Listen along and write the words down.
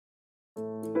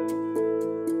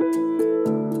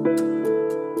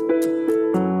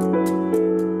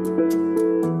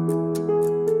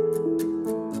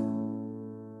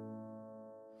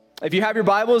If you have your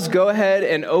Bibles, go ahead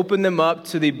and open them up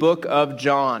to the book of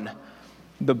John.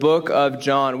 The book of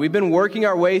John. We've been working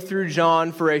our way through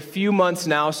John for a few months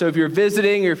now, so if you're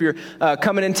visiting or if you're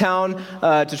coming in town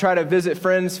to try to visit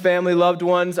friends, family, loved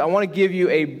ones, I want to give you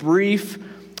a brief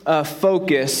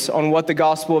focus on what the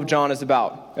Gospel of John is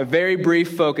about. A very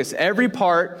brief focus. Every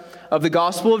part of the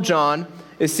Gospel of John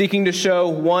is seeking to show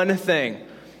one thing,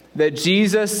 that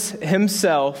Jesus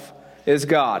himself is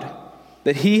God.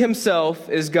 That he himself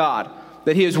is God.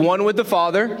 That he is one with the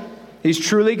Father. He's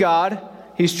truly God.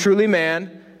 He's truly man.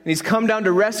 And he's come down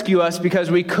to rescue us because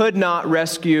we could not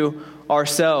rescue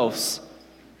ourselves.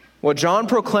 What John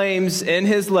proclaims in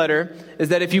his letter is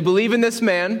that if you believe in this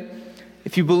man,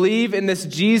 if you believe in this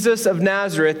Jesus of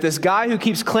Nazareth, this guy who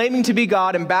keeps claiming to be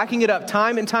God and backing it up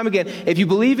time and time again, if you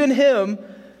believe in him,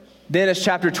 then as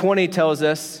chapter 20 tells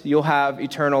us, you'll have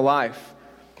eternal life.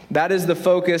 That is the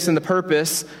focus and the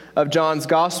purpose of John's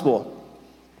gospel.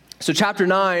 So chapter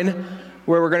 9,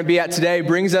 where we're going to be at today,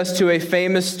 brings us to a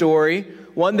famous story,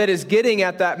 one that is getting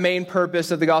at that main purpose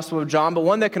of the Gospel of John, but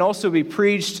one that can also be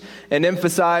preached and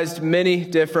emphasized many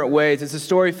different ways. It's a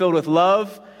story filled with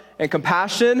love and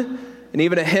compassion and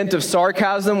even a hint of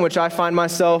sarcasm, which I find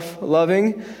myself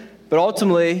loving. But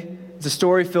ultimately, it's a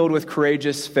story filled with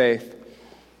courageous faith.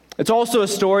 It's also a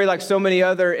story, like so many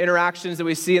other interactions that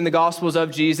we see in the Gospels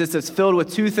of Jesus, that's filled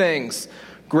with two things,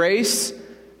 grace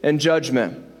and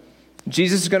judgment.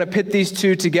 Jesus is going to pit these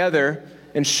two together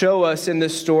and show us in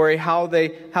this story how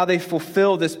they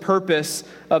fulfill this purpose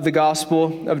of the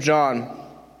Gospel of John.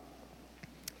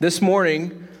 This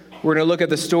morning, we're going to look at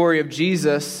the story of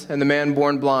Jesus and the man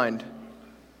born blind.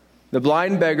 The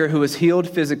blind beggar who was healed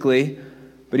physically,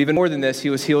 but even more than this, he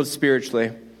was healed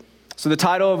spiritually. So the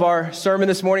title of our sermon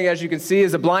this morning, as you can see,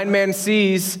 is "A Blind Man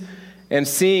Sees, and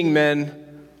Seeing Men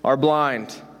Are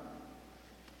Blind."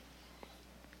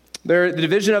 The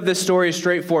division of this story is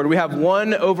straightforward. We have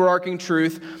one overarching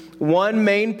truth, one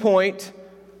main point,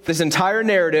 this entire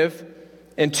narrative,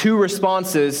 and two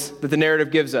responses that the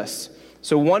narrative gives us.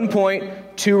 So 1 point,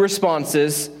 2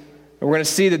 responses, and we're going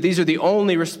to see that these are the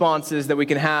only responses that we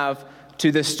can have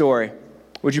to this story.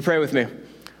 Would you pray with me?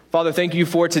 Father, thank you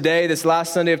for today, this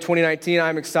last Sunday of 2019.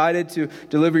 I'm excited to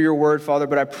deliver your word, Father,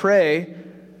 but I pray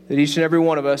that each and every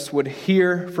one of us would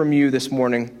hear from you this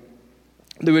morning,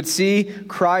 that we would see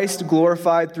Christ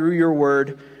glorified through your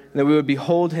word, and that we would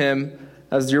behold him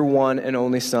as your one and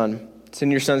only Son. It's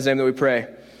in your Son's name that we pray.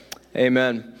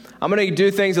 Amen. I'm going to do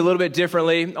things a little bit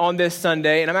differently on this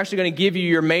Sunday, and I'm actually going to give you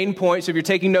your main point. So if you're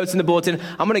taking notes in the bulletin,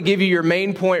 I'm going to give you your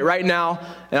main point right now,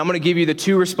 and I'm going to give you the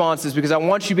two responses because I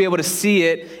want you to be able to see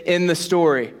it in the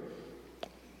story.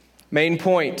 Main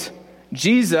point.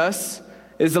 Jesus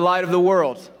is the light of the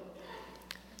world.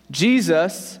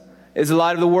 Jesus is the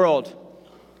light of the world.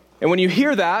 And when you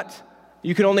hear that,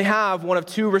 you can only have one of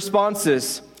two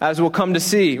responses, as we'll come to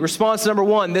see. Response number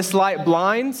 1, this light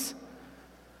blinds.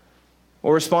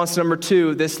 Or response number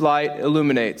 2, this light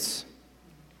illuminates.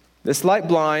 This light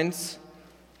blinds,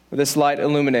 or this light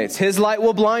illuminates. His light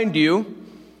will blind you,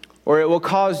 or it will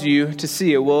cause you to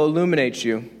see. It will illuminate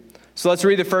you. So let's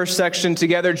read the first section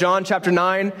together. John chapter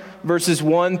 9, verses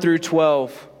 1 through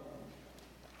 12.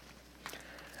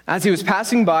 As he was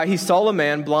passing by, he saw a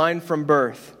man blind from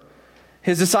birth.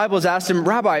 His disciples asked him,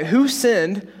 "Rabbi, who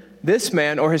sinned, this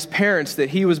man or his parents, that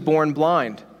he was born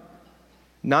blind?"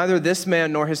 "Neither this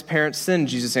man nor his parents sinned,"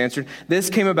 Jesus answered. "This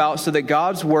came about so that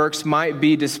God's works might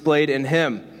be displayed in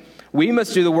him. We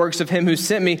must do the works of him who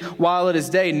sent me while it is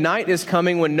day. Night is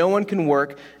coming when no one can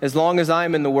work. As long as I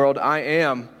am in the world, I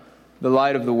am the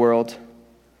light of the world."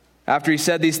 After he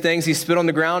said these things, he spit on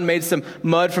the ground, made some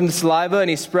mud from the saliva, and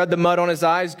he spread the mud on his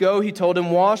eyes. "Go," he told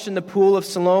him, "wash in the pool of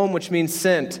Siloam," which means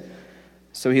sent.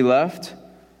 So he left,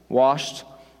 washed,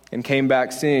 and came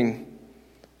back seeing.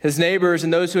 His neighbors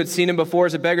and those who had seen him before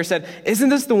as a beggar said, "Isn't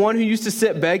this the one who used to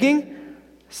sit begging?"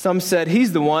 Some said,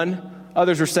 "He's the one."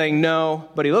 Others were saying, "No,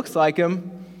 but he looks like him."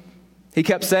 He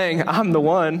kept saying, "I'm the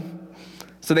one."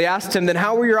 So they asked him, "Then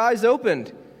how were your eyes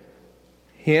opened?"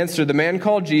 He answered, "The man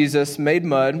called Jesus made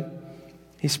mud.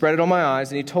 He spread it on my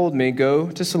eyes, and he told me, 'Go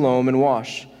to Siloam and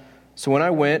wash.' So when I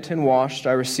went and washed,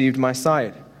 I received my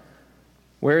sight."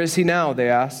 "Where is he now?" they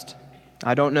asked.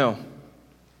 "I don't know."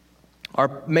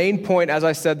 Our main point, as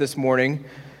I said this morning,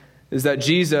 is that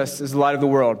Jesus is the light of the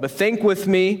world. But think with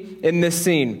me in this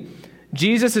scene.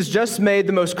 Jesus has just made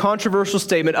the most controversial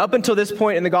statement up until this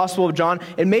point in the Gospel of John,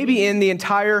 and maybe in the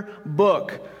entire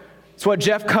book. It's what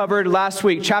Jeff covered last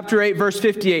week, chapter 8, verse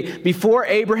 58. Before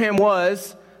Abraham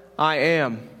was, I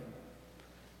am.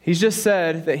 He's just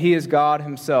said that he is God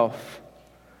himself.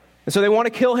 And so they want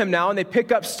to kill him now, and they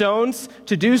pick up stones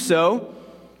to do so.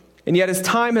 And yet his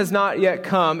time has not yet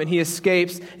come, and he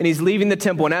escapes, and he's leaving the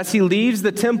temple. And as he leaves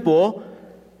the temple,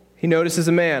 he notices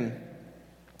a man.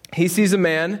 He sees a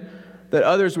man that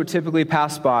others would typically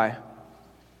pass by,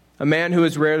 a man who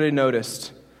is rarely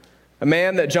noticed, a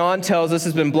man that John tells us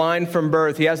has been blind from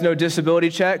birth. He has no disability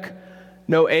check,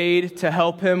 no aid to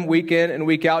help him week in and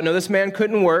week out. No, this man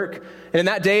couldn't work. And in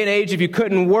that day and age, if you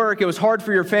couldn't work, it was hard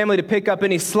for your family to pick up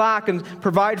any slack and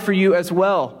provide for you as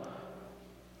well.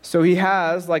 So he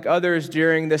has, like others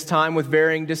during this time with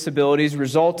varying disabilities,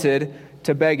 resorted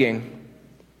to begging,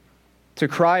 to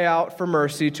cry out for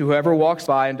mercy to whoever walks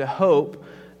by and to hope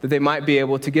that they might be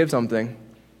able to give something.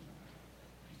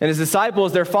 And his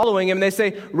disciples, they're following him, and they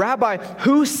say, "Rabbi,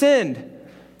 who sinned,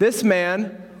 this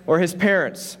man or his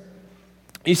parents?"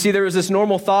 You see, there was this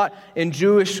normal thought in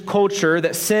Jewish culture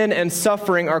that sin and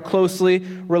suffering are closely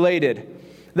related.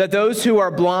 That those who are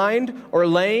blind or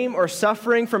lame or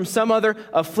suffering from some other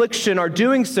affliction are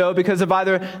doing so because of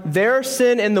either their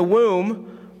sin in the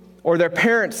womb or their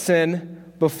parents' sin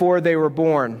before they were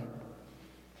born.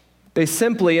 They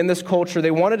simply, in this culture,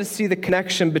 they wanted to see the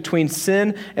connection between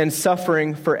sin and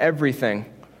suffering for everything.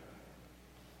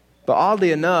 But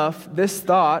oddly enough, this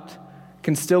thought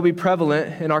can still be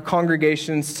prevalent in our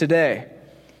congregations today.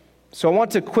 So I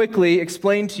want to quickly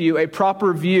explain to you a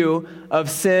proper view of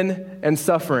sin and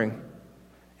suffering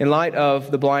in light of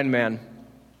the blind man.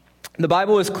 The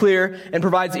Bible is clear and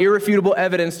provides irrefutable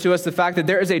evidence to us the fact that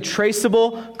there is a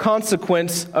traceable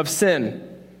consequence of sin.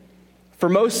 For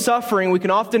most suffering, we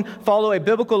can often follow a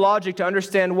biblical logic to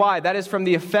understand why. That is from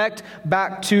the effect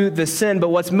back to the sin. But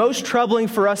what's most troubling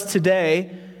for us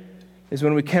today is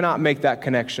when we cannot make that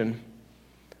connection,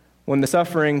 when the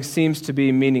suffering seems to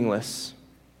be meaningless,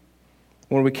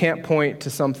 when we can't point to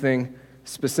something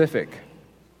specific.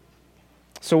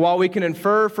 So while we can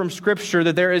infer from Scripture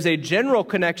that there is a general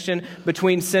connection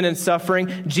between sin and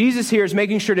suffering, Jesus here is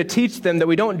making sure to teach them that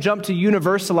we don't jump to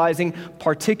universalizing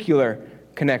particular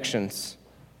connections.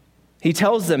 He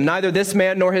tells them, "Neither this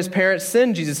man nor his parents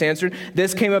sinned," Jesus answered.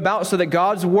 "This came about so that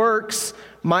God's works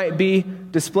might be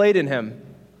displayed in him."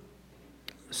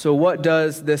 So what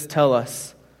does this tell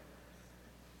us?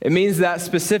 It means that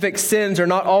specific sins are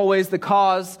not always the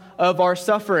cause of our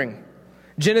suffering.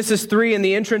 Genesis 3 and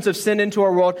the entrance of sin into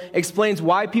our world explains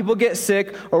why people get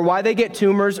sick or why they get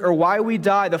tumors or why we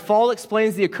die. The fall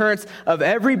explains the occurrence of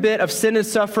every bit of sin and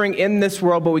suffering in this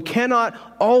world, but we cannot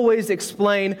always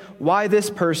explain why this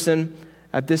person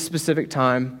at this specific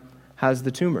time has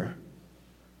the tumor.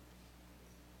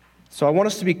 So I want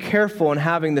us to be careful in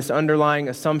having this underlying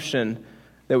assumption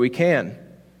that we can.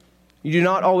 You do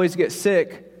not always get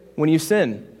sick when you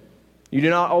sin. You do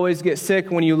not always get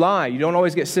sick when you lie. You don't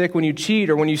always get sick when you cheat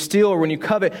or when you steal or when you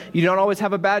covet. You don't always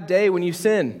have a bad day when you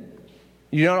sin.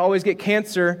 You don't always get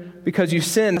cancer because you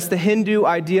sin. That's the Hindu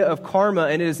idea of karma,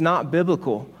 and it is not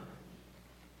biblical.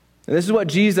 And this is what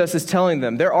Jesus is telling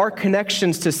them. There are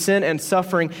connections to sin and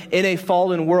suffering in a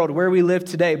fallen world where we live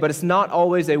today, but it's not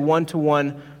always a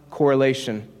one-to-one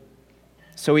correlation.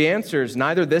 So he answers,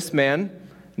 "Neither this man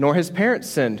nor his parents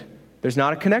sinned." There's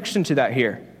not a connection to that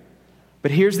here. But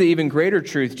here's the even greater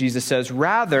truth, Jesus says.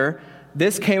 "Rather,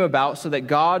 this came about so that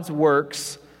God's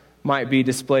works might be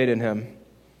displayed in him."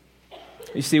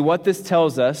 You see, what this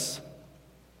tells us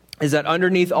is that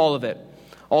underneath all of it,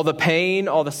 all the pain,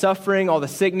 all the suffering, all the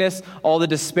sickness, all the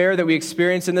despair that we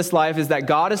experience in this life, is that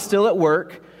God is still at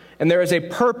work and there is a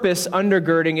purpose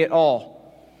undergirding it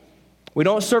all. We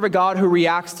don't serve a God who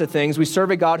reacts to things. We serve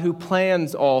a God who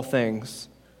plans all things.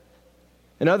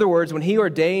 In other words, when he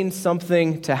ordains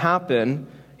something to happen,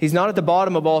 he's not at the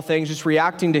bottom of all things just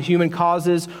reacting to human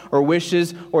causes or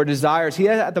wishes or desires. He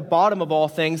is at the bottom of all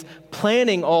things,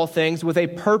 planning all things with a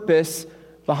purpose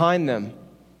behind them.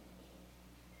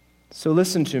 So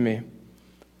listen to me.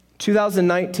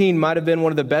 2019 might have been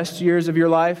one of the best years of your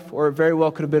life, or it very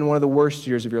well could have been one of the worst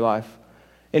years of your life.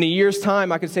 In a year's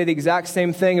time, I could say the exact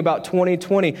same thing about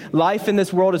 2020. Life in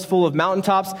this world is full of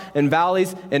mountaintops and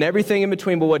valleys and everything in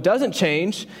between. But what doesn't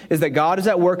change is that God is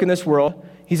at work in this world.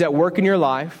 He's at work in your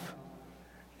life.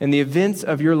 And the events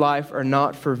of your life are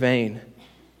not for vain,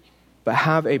 but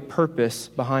have a purpose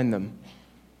behind them.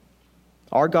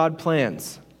 Our God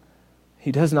plans.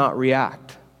 He does not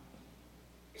react.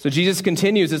 So Jesus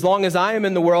continues, "As long as I am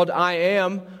in the world, I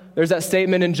am," there's that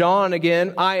statement in John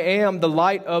again, "I am the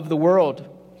light of the world."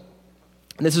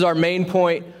 And this is our main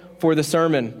point for the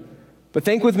sermon. But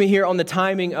think with me here on the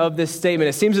timing of this statement.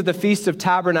 It seems that the Feast of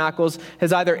Tabernacles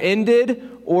has either ended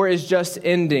or is just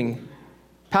ending.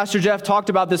 Pastor Jeff talked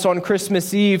about this on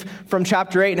Christmas Eve from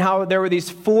chapter 8 and how there were these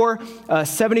four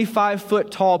 75-foot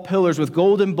tall pillars with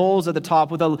golden bowls at the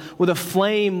top with a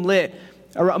flame lit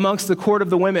amongst the court of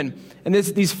the women. And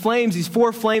these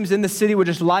four flames in the city would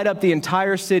just light up the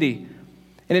entire city.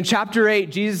 And in chapter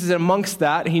 8, Jesus is amongst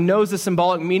that. He knows the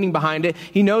symbolic meaning behind it.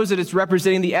 He knows that it's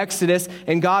representing the Exodus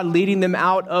and God leading them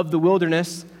out of the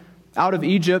wilderness, out of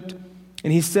Egypt.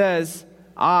 And he says,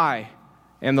 I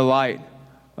am the light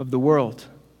of the world.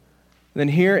 And then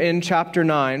here in chapter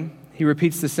 9, he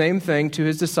repeats the same thing to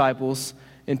his disciples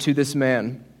and to this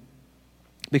man.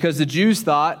 Because the Jews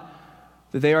thought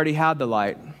that they already had the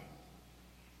light.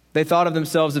 They thought of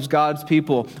themselves as God's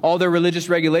people. All their religious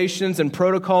regulations and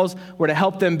protocols were to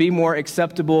help them be more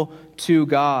acceptable to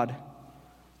God.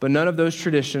 But none of those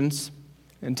traditions,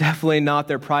 and definitely not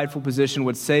their prideful position,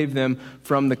 would save them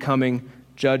from the coming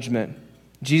judgment.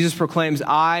 Jesus proclaims,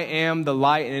 I am the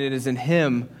light, and it is in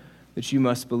him that you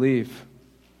must believe.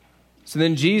 So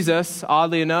then Jesus,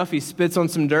 oddly enough, he spits on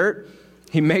some dirt,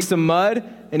 he makes some mud,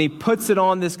 and he puts it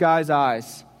on this guy's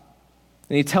eyes.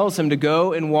 And he tells him to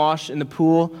go and wash in the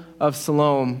pool of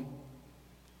Siloam.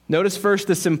 Notice first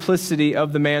the simplicity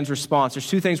of the man's response. There's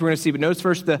two things we're going to see, but notice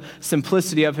first the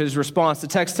simplicity of his response. The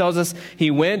text tells us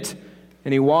he went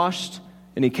and he washed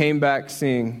and he came back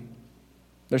seeing.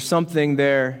 There's something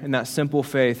there in that simple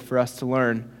faith for us to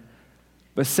learn.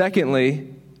 But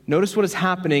secondly, notice what is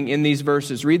happening in these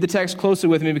verses. Read the text closely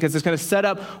with me because it's going to set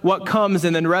up what comes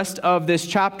in the rest of this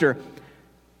chapter.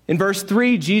 In verse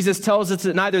 3, Jesus tells us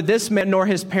that neither this man nor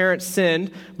his parents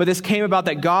sinned, but this came about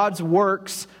that God's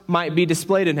works might be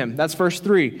displayed in him. That's verse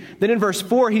 3. Then in verse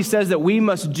 4, he says that we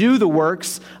must do the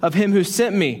works of him who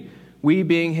sent me, we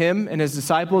being him and his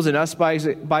disciples and us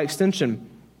by extension.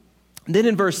 Then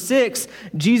in verse 6,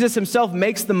 Jesus himself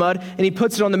makes the mud and he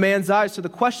puts it on the man's eyes. So the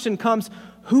question comes,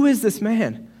 who is this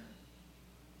man?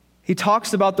 He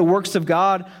talks about the works of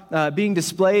God being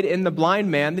displayed in the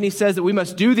blind man. Then he says that we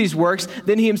must do these works.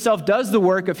 Then he himself does the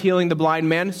work of healing the blind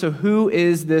man. So who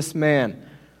is this man?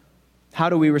 How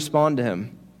do we respond to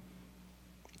him?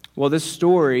 Well, this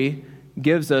story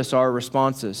gives us our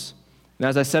responses. And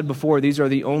as I said before, these are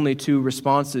the only two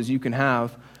responses you can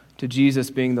have to Jesus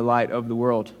being the light of the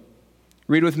world.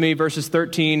 Read with me verses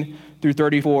 13 through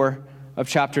 34 of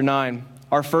chapter 9.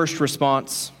 Our first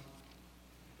response.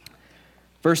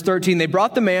 Verse 13, they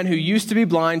brought the man who used to be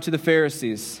blind to the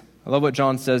Pharisees. I love what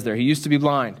John says there. He used to be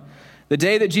blind. The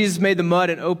day that Jesus made the mud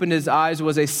and opened his eyes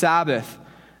was a Sabbath.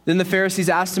 Then the Pharisees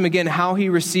asked him again how he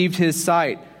received his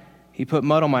sight. He put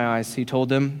mud on my eyes, he told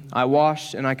them. I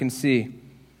washed and I can see.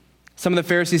 Some of the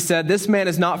Pharisees said, this man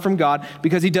is not from God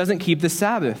because he doesn't keep the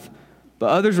Sabbath. But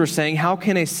others were saying, how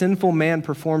can a sinful man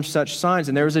perform such signs?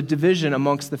 And there was a division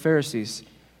amongst the Pharisees.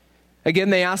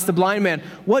 Again, they asked the blind man,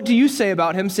 what do you say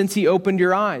about him since he opened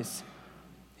your eyes?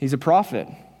 He's a prophet,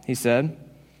 he said.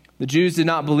 The Jews did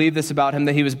not believe this about him,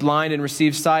 that he was blind and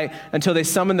received sight, until they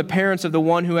summoned the parents of the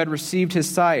one who had received his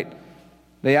sight.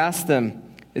 They asked them,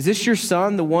 is this your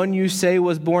son, the one you say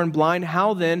was born blind?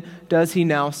 How then does he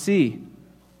now see?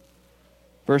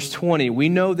 Verse 20, we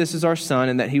know this is our son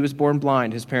and that he was born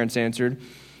blind, his parents answered.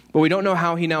 But we don't know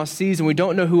how he now sees, and we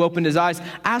don't know who opened his eyes.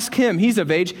 Ask him, he's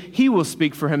of age, he will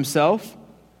speak for himself.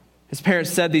 His parents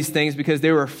said these things because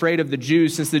they were afraid of the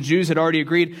Jews, since the Jews had already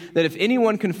agreed that if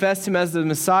anyone confessed him as the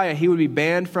Messiah, he would be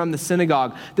banned from the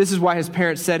synagogue. This is why his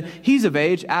parents said, he's of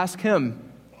age, ask him.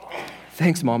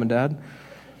 Thanks, Mom and Dad.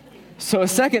 So a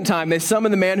second time, they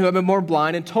summoned the man who had been born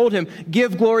blind and told him,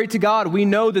 give glory to God. We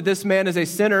know that this man is a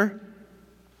sinner.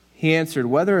 He answered,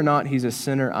 whether or not he's a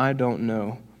sinner, I don't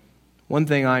know. One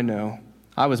thing I know,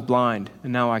 I was blind,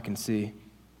 and now I can see.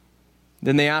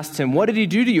 Then they asked him, what did he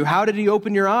do to you? How did he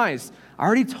open your eyes? I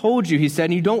already told you, he said,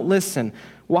 and you don't listen.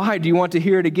 Why do you want to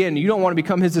hear it again? You don't want to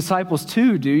become his disciples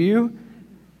too, do you?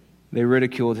 They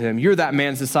ridiculed him. You're that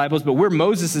man's disciples, but we're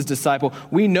Moses' disciple.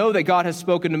 We know that God has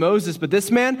spoken to Moses, but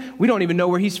this man, we don't even know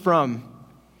where he's from.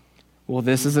 Well,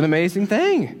 this is an amazing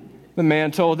thing. The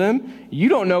man told them, you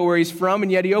don't know where he's from, and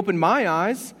yet he opened my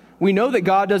eyes. We know that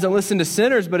God doesn't listen to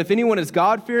sinners, but if anyone is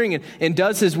God-fearing and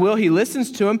does his will, he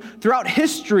listens to him. Throughout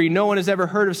history, no one has ever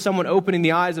heard of someone opening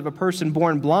the eyes of a person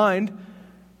born blind.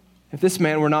 If this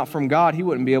man were not from God, he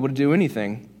wouldn't be able to do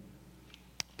anything.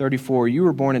 34, you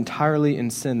were born entirely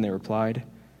in sin, they replied,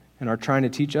 and are trying to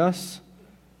teach us?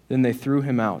 Then they threw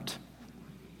him out.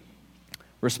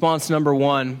 Response number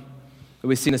one that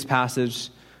we see in this passage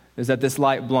is that this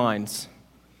light blinds.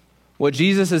 What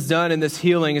Jesus has done in this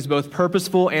healing is both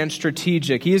purposeful and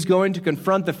strategic. He is going to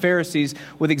confront the Pharisees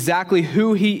with exactly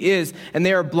who he is, and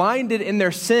they are blinded in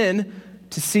their sin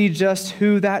to see just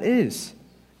who that is.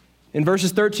 In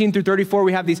verses 13 through 34,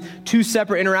 we have these two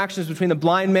separate interactions between the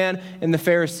blind man and the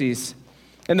Pharisees.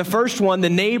 In the first one, the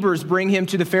neighbors bring him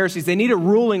to the Pharisees. They need a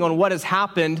ruling on what has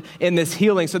happened in this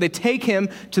healing. So they take him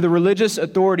to the religious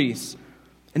authorities.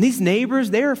 And these neighbors,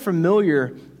 they are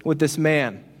familiar with this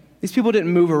man. These people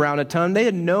didn't move around a ton. They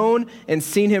had known and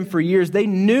seen him for years. They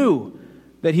knew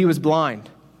that he was blind.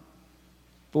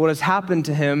 But what has happened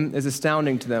to him is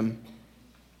astounding to them.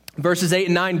 Verses 8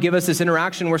 and 9 give us this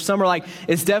interaction where some are like,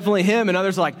 it's definitely him, and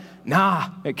others are like, nah,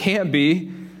 it can't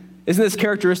be. Isn't this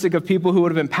characteristic of people who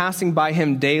would have been passing by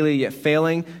him daily, yet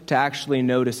failing to actually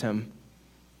notice him?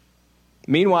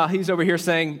 Meanwhile, he's over here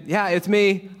saying, yeah, it's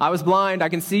me. I was blind. I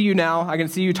can see you now. I can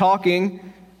see you talking.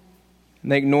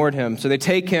 And they ignored him. So they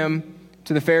take him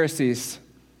to the Pharisees,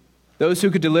 those who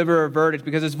could deliver a verdict,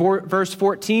 because as verse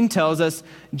 14 tells us,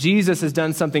 Jesus has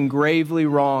done something gravely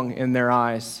wrong in their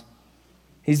eyes.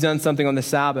 He's done something on the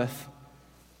Sabbath.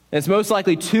 And it's most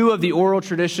likely two of the oral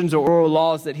traditions or oral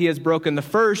laws that he has broken. The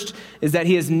first is that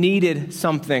he has needed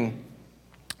something.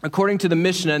 According to the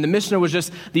Mishnah, and the Mishnah was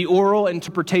just the oral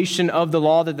interpretation of the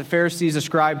law that the Pharisees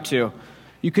ascribed to.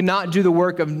 You could not do the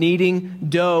work of kneading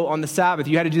dough on the Sabbath.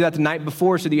 You had to do that the night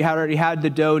before so that you had already had the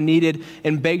dough kneaded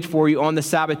and baked for you on the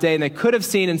Sabbath day. And they could have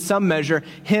seen in some measure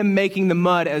him making the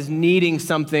mud as kneading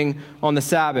something on the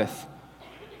Sabbath.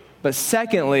 But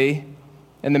secondly,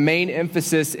 and the main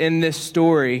emphasis in this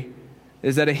story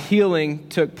is that a healing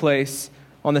took place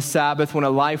on the Sabbath when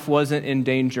a life wasn't in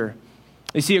danger.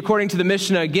 You see, according to the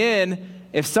Mishnah, again,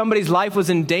 if somebody's life was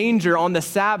in danger on the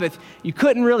Sabbath, you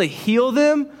couldn't really heal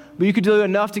them, but you could do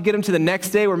enough to get them to the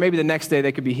next day, or maybe the next day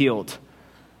they could be healed.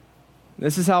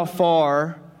 This is how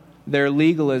far their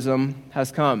legalism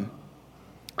has come.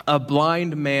 A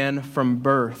blind man from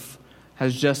birth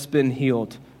has just been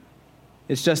healed.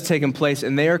 It's just taken place,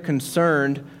 and they are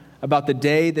concerned about the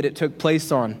day that it took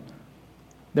place on.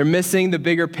 They're missing the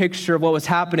bigger picture of what was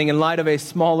happening in light of a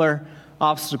smaller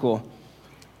obstacle.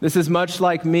 This is much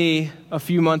like me a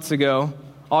few months ago,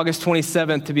 August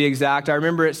 27th to be exact. I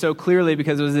remember it so clearly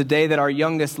because it was the day that our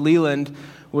youngest, Leland,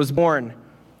 was born.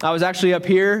 I was actually up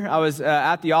here. I was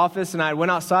at the office, and I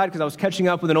went outside because I was catching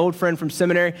up with an old friend from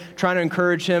seminary, trying to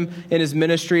encourage him in his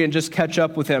ministry and just catch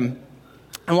up with him.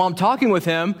 And while I'm talking with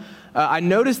him, I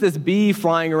noticed this bee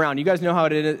flying around. You guys know how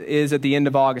it is at the end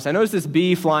of August. I noticed this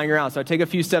bee flying around, so I take a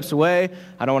few steps away.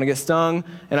 I don't want to get stung,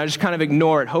 and I just kind of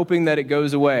ignore it, hoping that it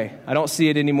goes away. I don't see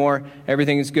it anymore.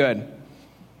 Everything is good.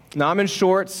 Now, I'm in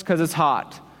shorts because it's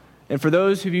hot. And for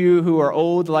those of you who are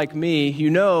old like me, you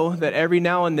know that every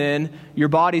now and then your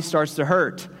body starts to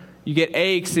hurt. You get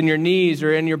aches in your knees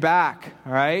or in your back,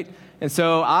 all right? And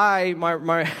so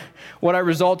what I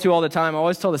resort to all the time, I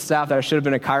always tell the staff that I should have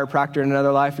been a chiropractor in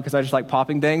another life because I just like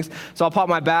popping things. So I'll pop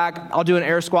my back. I'll do an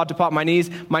air squat to pop my knees.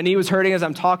 My knee was hurting as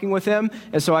I'm talking with him.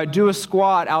 And so I do a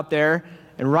squat out there.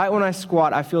 And right when I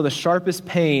squat, I feel the sharpest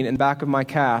pain in the back of my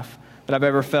calf that I've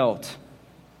ever felt.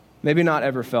 Maybe not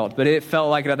ever felt, but it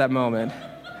felt like it at that moment.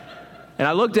 And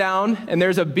I look down, and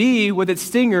there's a bee with its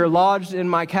stinger lodged in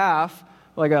my calf,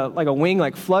 like a wing,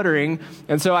 like fluttering.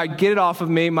 And so I get it off of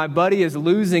me. My buddy is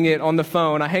losing it on the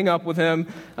phone. I hang up with him.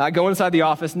 I go inside the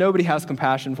office. Nobody has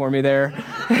compassion for me there.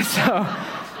 So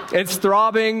it's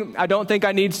throbbing. I don't think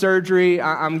I need surgery.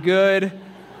 I'm good.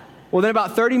 Well, then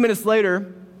about 30 minutes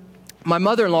later, my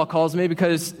mother-in-law calls me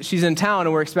because she's in town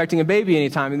and we're expecting a baby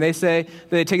anytime. And they say that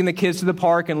they'd taken the kids to the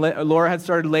park and Laura had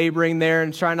started laboring there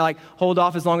and trying to hold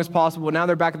off as long as possible. Now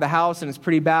they're back at the house and it's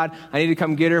pretty bad. I need to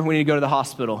come get her. We need to go to the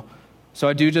hospital. So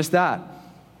I do just that.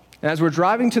 And as we're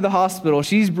driving to the hospital,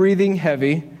 she's breathing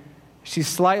heavy. She's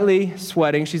slightly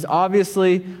sweating. She's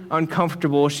obviously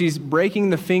uncomfortable. She's breaking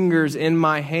the fingers in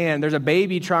my hand. There's a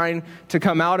baby trying to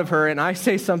come out of her. And I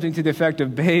say something to the effect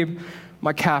of, babe,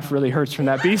 my calf really hurts from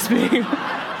that bee sting.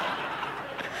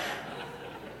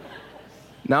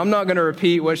 Now, I'm not going to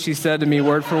repeat what she said to me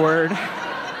word for word.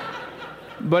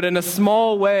 But in a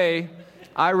small way,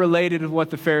 I related to what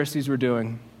the Pharisees were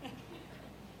doing.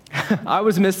 I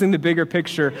was missing the bigger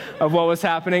picture of what was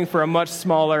happening for a much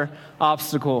smaller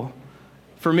obstacle.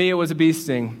 For me, it was a bee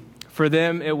sting. For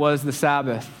them, it was the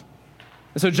Sabbath.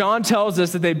 And so John tells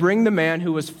us that they bring the man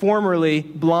who was formerly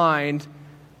blind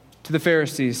to the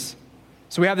Pharisees.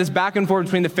 So we have this back and forth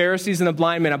between the Pharisees and the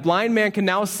blind man. A blind man can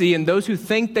now see, and those who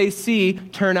think they see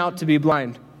turn out to be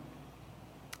blind.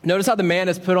 Notice how the man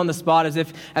is put on the spot as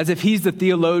if he's the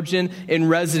theologian in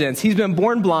residence. He's been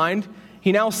born blind.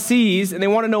 He now sees, and they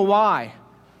want to know why.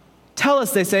 Tell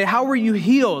us, they say, how were you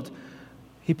healed?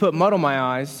 He put mud on my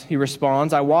eyes, he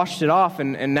responds. I washed it off,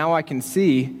 and now I can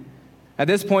see. At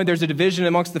this point, there's a division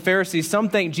amongst the Pharisees. Some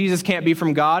think Jesus can't be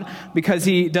from God because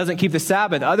he doesn't keep the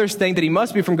Sabbath. Others think that he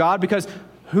must be from God because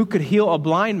who could heal a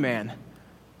blind man?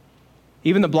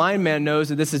 Even the blind man knows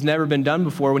that this has never been done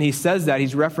before. When he says that,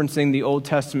 he's referencing the Old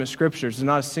Testament scriptures. There's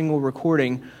not a single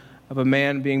recording of a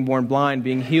man being born blind,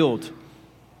 being healed.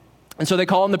 And so they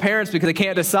call in the parents because they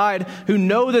can't decide, who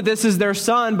know that this is their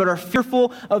son, but are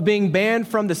fearful of being banned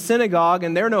from the synagogue,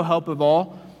 and they're no help at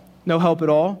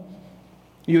all.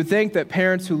 You would think that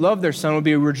parents who love their son would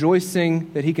be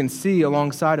rejoicing that he can see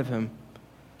alongside of him.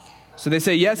 So they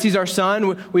say, yes, he's our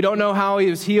son. We don't know how he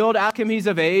was healed. Ask him, he's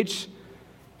of age.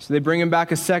 So they bring him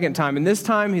back a second time. And this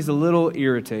time he's a little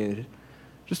irritated,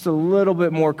 just a little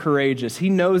bit more courageous. He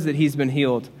knows that he's been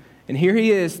healed. And here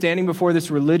he is standing before this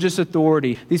religious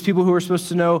authority, these people who are supposed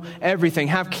to know everything,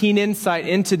 have keen insight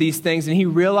into these things. And he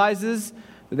realizes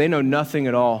that they know nothing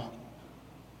at all.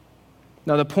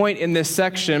 Now, the point in this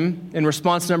section, in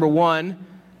response number 1,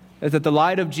 is that the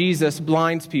light of Jesus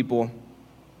blinds people.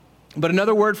 But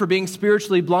another word for being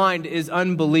spiritually blind is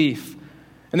unbelief.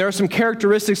 And there are some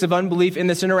characteristics of unbelief in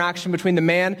this interaction between the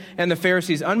man and the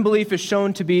Pharisees. Unbelief is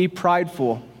shown to be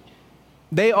prideful.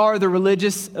 They are the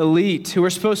religious elite who are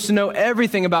supposed to know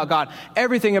everything about God,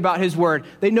 everything about his word.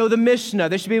 They know the Mishnah.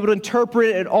 They should be able to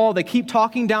interpret it all. They keep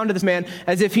talking down to this man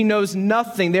as if he knows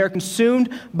nothing. They are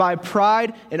consumed by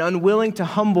pride and unwilling to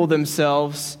humble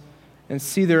themselves and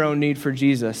see their own need for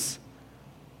Jesus.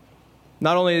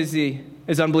 Not only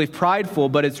is unbelief prideful,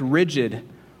 but it's rigid.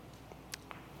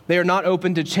 They are not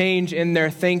open to change in their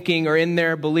thinking or in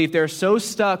their belief. They're so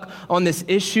stuck on this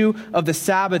issue of the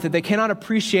Sabbath that they cannot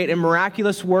appreciate a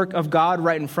miraculous work of God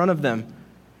right in front of them.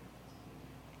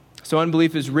 So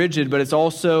unbelief is rigid, but it's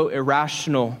also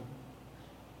irrational.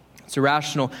 It's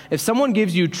irrational. If someone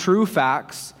gives you true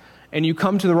facts and you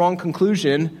come to the wrong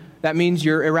conclusion, that means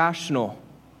you're irrational.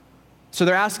 So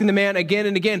they're asking the man again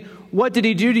and again, what did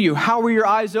he do to you? How were your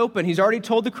eyes open? He's already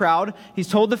told the crowd. He's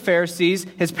told the Pharisees.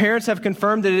 His parents have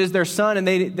confirmed that it is their son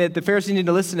and that the Pharisees need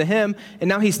to listen to him. And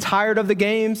now he's tired of the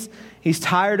games. He's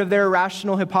tired of their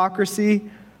irrational hypocrisy.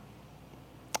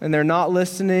 And they're not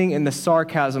listening, and the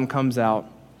sarcasm comes out.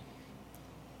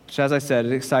 Which, as I said,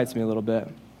 it excites me a little bit.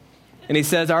 And he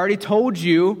says, I already told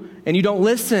you, and you don't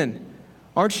listen.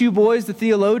 Aren't you boys the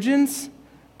theologians?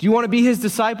 Do you want to be his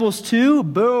disciples too?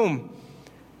 Boom.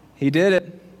 He did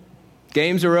it.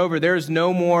 Games are over. There is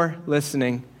no more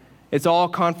listening. It's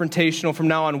all confrontational from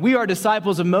now on. We are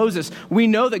disciples of Moses. We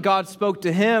know that God spoke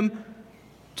to him,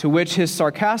 to which his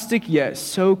sarcastic yet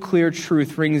so clear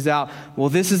truth rings out. Well,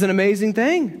 this is an amazing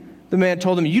thing. The man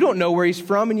told him, you don't know where he's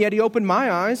from, and yet he opened my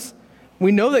eyes.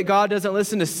 We know that God doesn't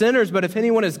listen to sinners, but if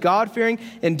anyone is God-fearing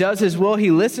and does his will,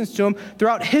 he listens to him.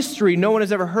 Throughout history, no one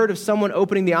has ever heard of someone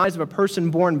opening the eyes of a person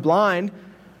born blind.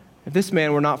 If this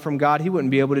man were not from God, he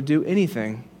wouldn't be able to do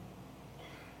anything.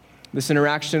 This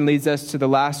interaction leads us to the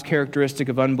last characteristic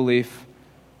of unbelief,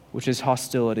 which is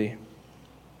hostility.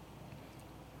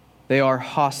 They are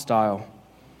hostile.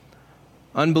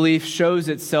 Unbelief shows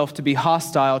itself to be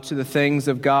hostile to the things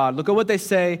of God. Look at what they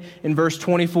say in verse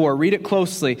 24. Read it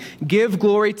closely. Give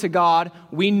glory to God.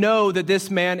 We know that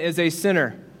this man is a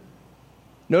sinner.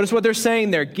 Notice what they're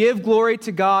saying there. Give glory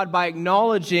to God by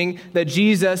acknowledging that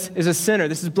Jesus is a sinner.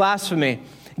 This is blasphemy.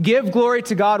 Give glory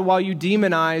to God while you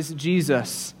demonize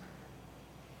Jesus.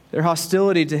 Their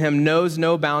hostility to him knows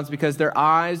no bounds because their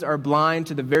eyes are blind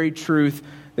to the very truth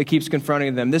that keeps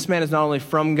confronting them. This man is not only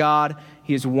from God,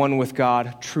 he is one with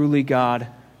God, truly God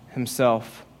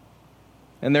himself.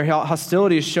 And their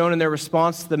hostility is shown in their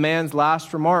response to the man's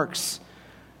last remarks.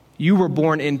 You were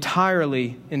born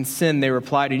entirely in sin, they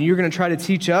replied, and you're going to try to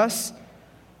teach us?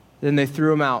 Then they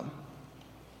threw him out.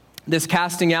 This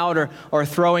casting out or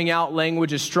throwing out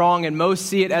language is strong, and most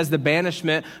see it as the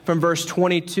banishment from verse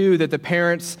 22 that the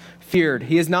parents feared.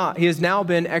 He has now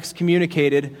been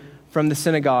excommunicated from the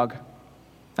synagogue.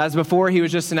 As before, he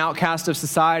was just an outcast of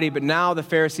society, but now the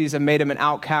Pharisees have made him an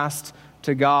outcast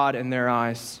to God in their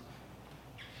eyes.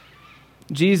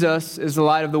 Jesus is the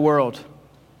light of the world.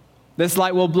 This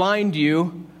light will blind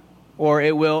you, or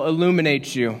it will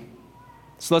illuminate you.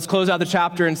 So let's close out the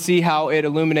chapter and see how it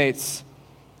illuminates.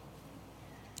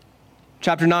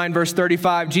 Chapter 9, verse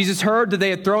 35, Jesus heard that they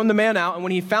had thrown the man out, and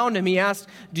when he found him, he asked,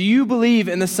 do you believe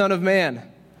in the Son of Man?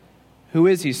 Who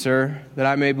is he, sir, that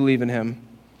I may believe in him?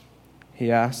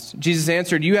 He asked. Jesus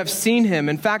answered, you have seen him.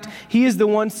 In fact, he is the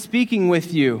one speaking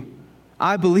with you.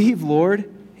 I believe,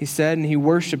 Lord, he said, and he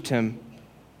worshiped him.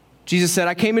 Jesus said,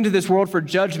 I came into this world for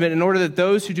judgment in order that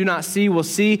those who do not see will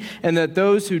see, and that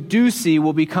those who do see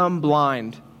will become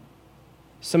blind.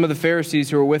 Some of the Pharisees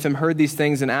who were with him heard these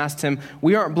things and asked him,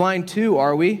 we aren't blind too,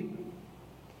 are we?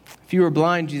 If you were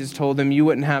blind, Jesus told them, you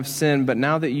wouldn't have sin, but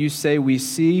now that you say we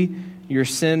see, your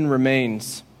sin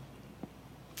remains.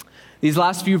 These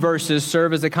last few verses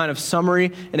serve as a kind of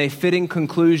summary and a fitting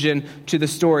conclusion to the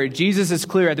story. Jesus is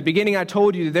clear. At the beginning, I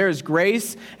told you that there is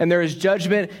grace and there is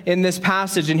judgment in this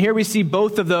passage. And here we see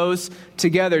both of those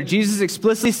together. Jesus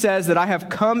explicitly says that I have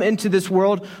come into this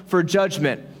world for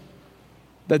judgment,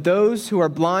 that those who are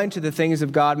blind to the things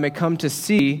of God may come to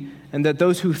see, and that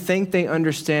those who think they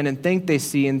understand and think they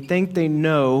see and think they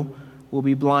know will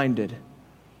be blinded.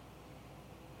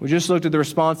 We just looked at the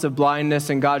response of blindness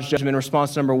and God's judgment,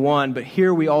 response number 1, but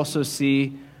here we also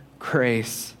see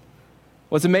grace.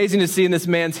 What's amazing to see in this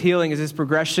man's healing is his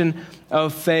progression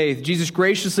of faith. Jesus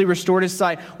graciously restored his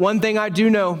sight. One thing I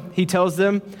do know, he tells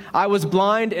them, I was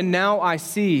blind and now I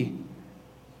see.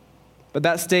 But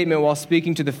that statement, while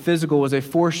speaking to the physical, was a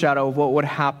foreshadow of what would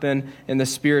happen in the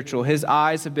spiritual. His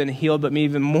eyes have been healed, but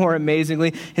even more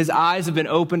amazingly, his eyes have been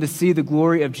opened to see the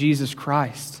glory of Jesus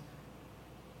Christ.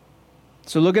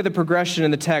 So look at the progression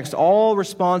in the text. All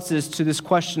responses to this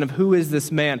question of who is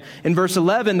this man. In verse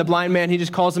 11, the blind man, he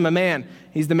just calls him a man.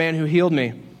 He's the man who healed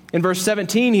me. In verse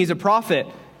 17, he's a prophet.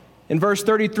 In verse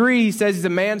 33, he says he's a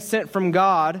man sent from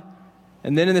God.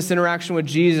 And then in this interaction with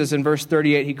Jesus, in verse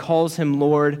 38, he calls him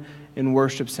Lord and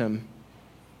worships him.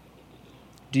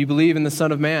 Do you believe in the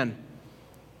Son of Man?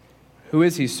 Who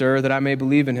is he, sir, that I may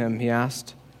believe in him? He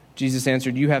asked. Jesus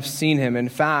answered, you have seen him. In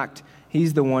fact,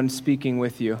 he's the one speaking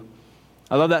with you.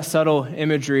 I love that subtle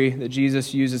imagery that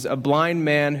Jesus uses. A blind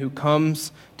man who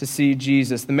comes to see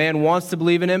Jesus. The man wants to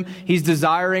believe in him. He's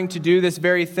desiring to do this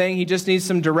very thing. He just needs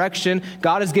some direction.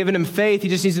 God has given him faith. He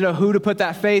just needs to know who to put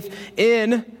that faith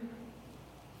in.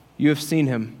 You have seen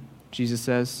him, Jesus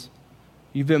says.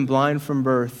 You've been blind from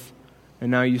birth,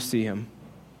 and now you see him.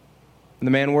 And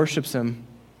the man worships him.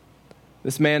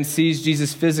 This man sees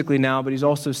Jesus physically now, but he's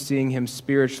also seeing him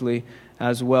spiritually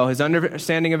as well. His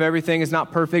understanding of everything is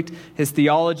not perfect. His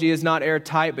theology is not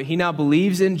airtight, but he now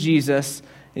believes in Jesus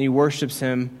and he worships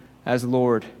him as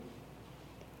Lord.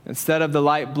 Instead of the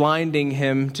light blinding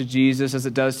him to Jesus as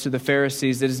it does to the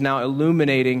Pharisees, it is now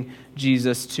illuminating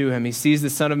Jesus to him. He sees the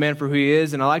Son of Man for who he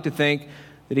is, and I like to think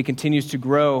that he continues to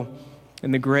grow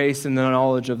in the grace and the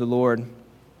knowledge of the Lord.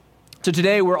 So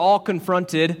today we're all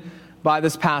confronted by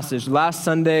this passage, last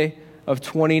Sunday of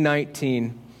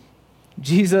 2019.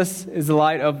 Jesus is the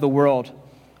light of the world.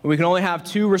 We can only have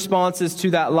two responses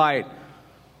to that light.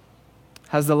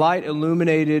 Has the light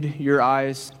illuminated your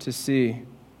eyes to see?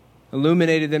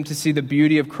 Illuminated them to see the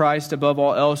beauty of Christ above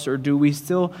all else, or do we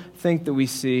still think that we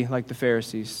see like the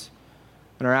Pharisees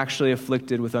and are actually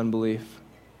afflicted with unbelief?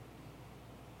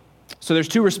 So there's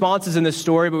two responses in this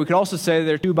story, but we could also say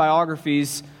there are two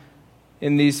biographies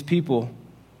in these people.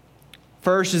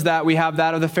 First is that we have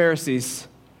that of the Pharisees.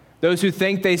 Those who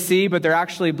think they see, but they're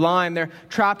actually blind. They're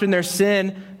trapped in their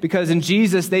sin because in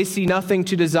Jesus they see nothing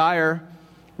to desire.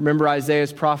 Remember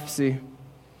Isaiah's prophecy.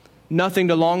 Nothing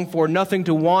to long for, nothing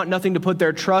to want, nothing to put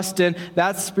their trust in.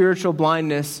 That's spiritual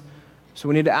blindness. So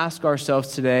we need to ask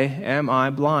ourselves today, am I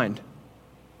blind?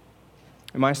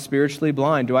 Am I spiritually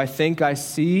blind? Do I think I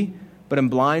see, but I'm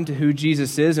blind to who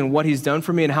Jesus is and what he's done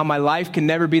for me and how my life can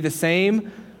never be the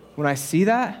same when I see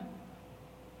that?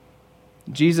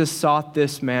 Jesus sought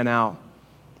this man out.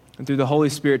 And through the Holy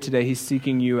Spirit today, he's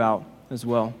seeking you out as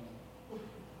well.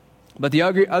 But the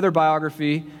other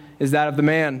biography is that of the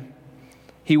man.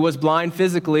 He was blind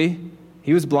physically.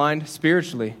 He was blind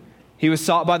spiritually. He was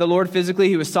sought by the Lord physically.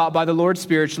 He was sought by the Lord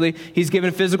spiritually. He's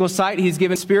given physical sight. He's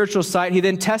given spiritual sight. He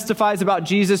then testifies about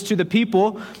Jesus to the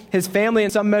people. His family in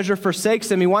some measure forsakes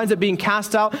him. He winds up being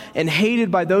cast out and hated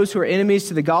by those who are enemies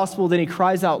to the gospel. Then he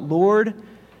cries out, Lord,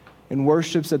 and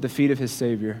worships at the feet of his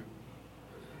Savior.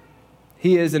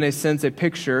 He is, in a sense, a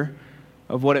picture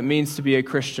of what it means to be a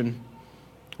Christian,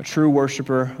 a true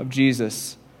worshiper of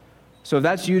Jesus. So if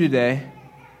that's you today,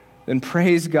 then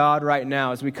praise God right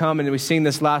now as we come and we sing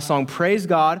this last song. Praise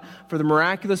God for the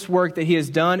miraculous work that he has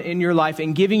done in your life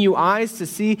in giving you eyes to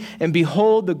see and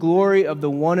behold the glory of the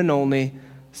one and only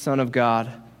Son of God.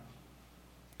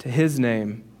 To his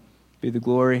name be the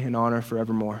glory and honor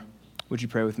forevermore. Would you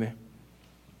pray with me?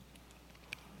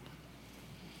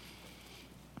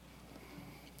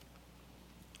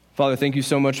 Father, thank you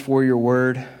so much for your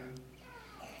word.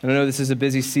 And I know this is a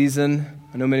busy season.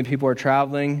 I know many people are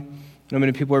traveling. I know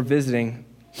many people are visiting.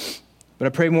 But I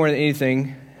pray more than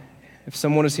anything, if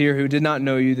someone is here who did not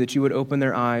know you, that you would open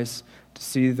their eyes to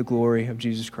see the glory of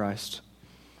Jesus Christ.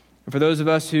 And for those of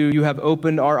us who you have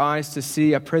opened our eyes to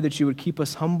see, I pray that you would keep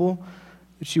us humble,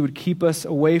 that you would keep us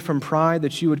away from pride,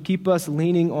 that you would keep us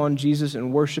leaning on Jesus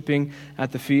and worshiping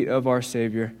at the feet of our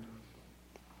Savior.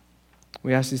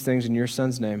 We ask these things in your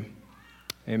Son's name.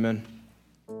 Amen.